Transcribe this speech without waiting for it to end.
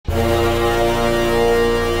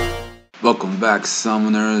Welcome back,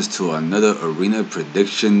 summoners, to another arena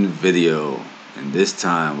prediction video. And this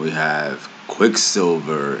time we have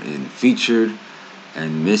Quicksilver in featured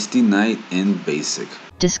and Misty Knight in basic.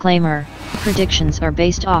 Disclaimer: predictions are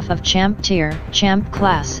based off of champ tier, champ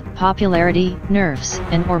class, popularity, nerfs,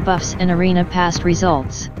 and/or buffs in arena past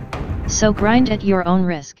results. So grind at your own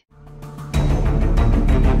risk.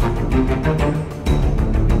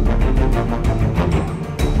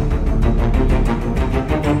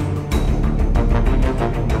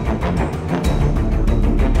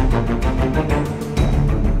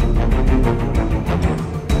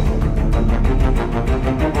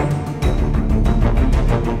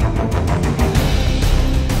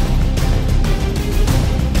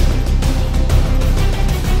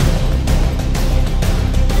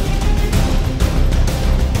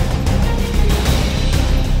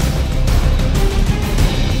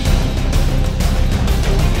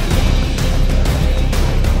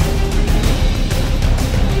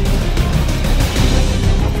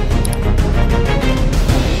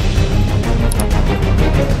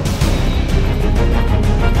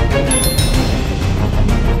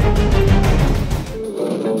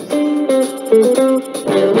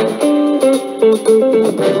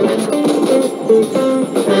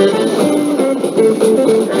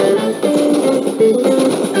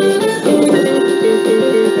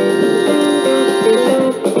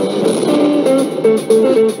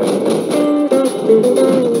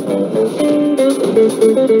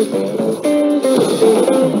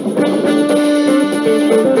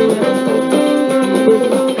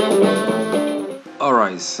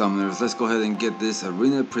 Alright, summoners, let's go ahead and get this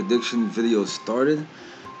arena prediction video started.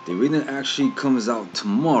 The arena actually comes out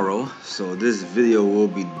tomorrow, so this video will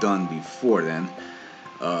be done before then.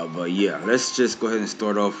 But yeah, let's just go ahead and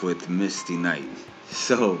start off with Misty Knight.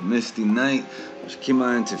 So Misty Knight, she came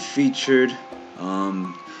out into featured.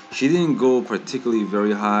 She didn't go particularly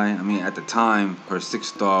very high. I mean, at the time, her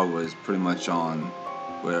 6-star was pretty much on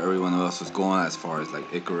where everyone else was going, as far as like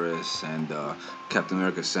Icarus and Captain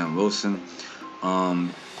America Sam Wilson.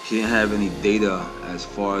 She didn't have any data as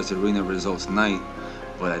far as arena results night,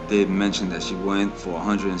 but I did mention that she went for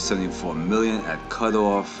 174 million at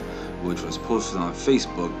cutoff, which was posted on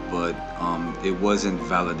Facebook, but it wasn't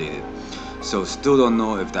validated. So still don't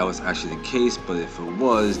know if that was actually the case, but if it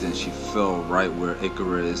was, then she fell right where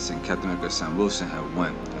Icarus and Captain America Sam Wilson had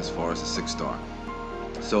went as far as the 6-star.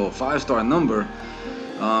 So 5-star number,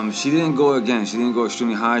 she didn't go again. She didn't go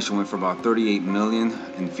extremely high. She went for about 38 million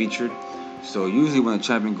in featured. So usually when a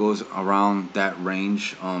champion goes around that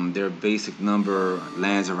range, their basic number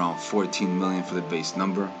lands around 14 million for the base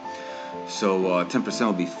number. So 10%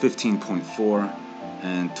 will be 15.4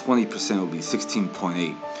 and 20% will be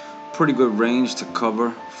 16.8. Pretty good range to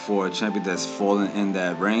cover for a champion that's fallen in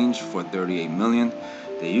that range for 38 million.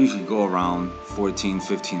 They usually go around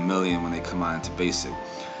 14-15 million when they come out into basic.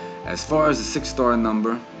 As far as the 6-star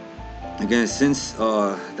number, again, since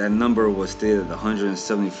that number was stated at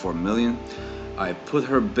 174 million, I put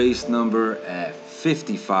her base number at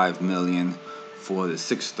 55 million for the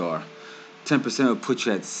 6-star. 10% will put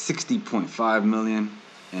you at 60.5 million,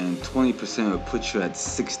 and 20% will put you at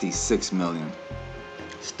 66 million.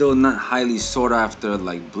 Still not highly sought after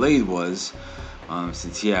like Blade was,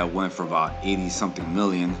 since he had went for about 80 something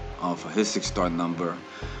million for his 6-star number.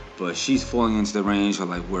 But she's falling into the range of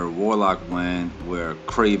like where Warlock went, where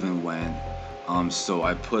Craven went. So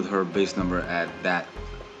I put her base number at that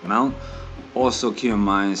amount. Also keep in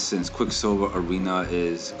mind, since Quicksilver Arena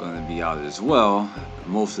is going to be out as well,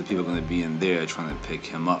 most of the people are going to be in there trying to pick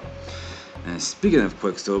him up. And speaking of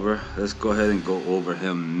Quicksilver, let's go ahead and go over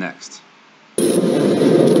him next.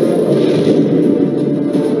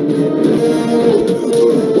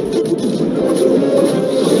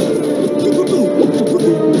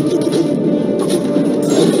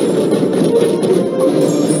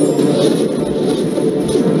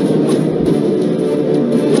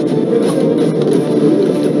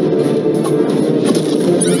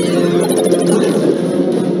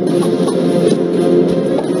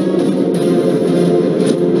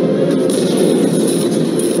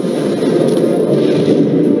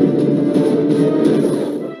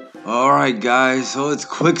 Alright guys, so it's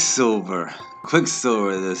Quicksilver.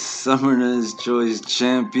 Quicksilver, the Summoner's Choice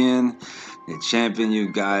champion. The champion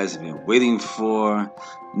you guys have been waiting for.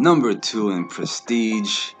 Number 2 in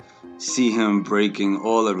prestige. See him breaking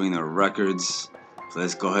all arena records. So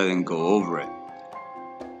let's go ahead and go over it.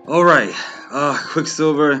 Alright,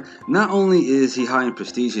 Quicksilver, not only is he high in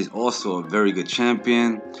prestige, he's also a very good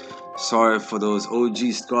champion. Sorry for those OG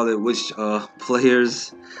Scarlet Witch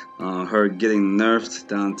players, her getting nerfed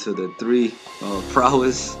down to the 3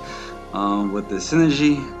 prowess. with the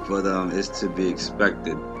synergy, but it's to be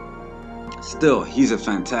expected. Still, he's a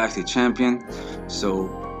fantastic champion,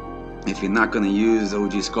 so if you're not going to use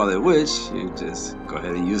OG Scarlet Witch, you just go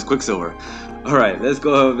ahead and use Quicksilver. Alright, let's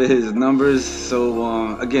go over his numbers.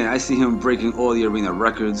 So again, I see him breaking all the arena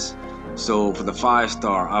records. So for the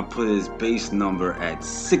 5-star, I put his base number at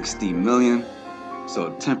 60 million.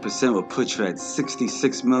 So 10% will put you at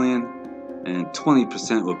 66 million, and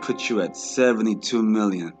 20% will put you at 72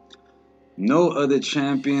 million. No other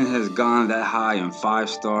champion has gone that high in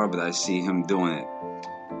 5-star, but I see him doing it.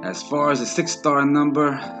 As far as the 6-star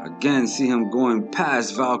number, again, see him going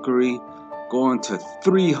past Valkyrie, going to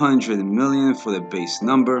 300 million for the base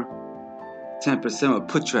number. 10% will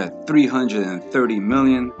put you at 330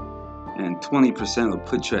 million, and 20% will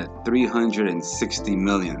put you at 360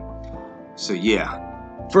 million. So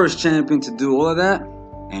yeah, first champion to do all of that,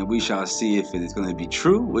 and we shall see if it is going to be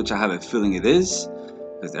true, which I have a feeling it is,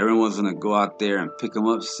 because everyone's going to go out there and pick him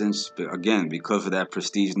up, since, again, because of that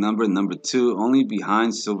prestige number 2, only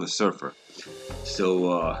behind Silver Surfer.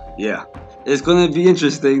 So yeah, it's going to be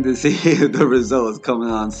interesting to see the results coming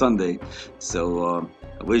on Sunday. So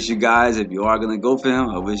I wish you guys, if you are going to go for him,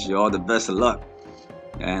 I wish you all the best of luck.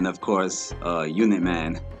 And of course, Unit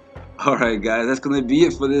Man. Alright guys, that's going to be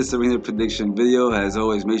it for this arena prediction video. As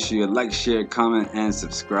always, make sure you like, share, comment, and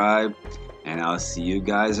subscribe. And I'll see you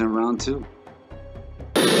guys in round 2.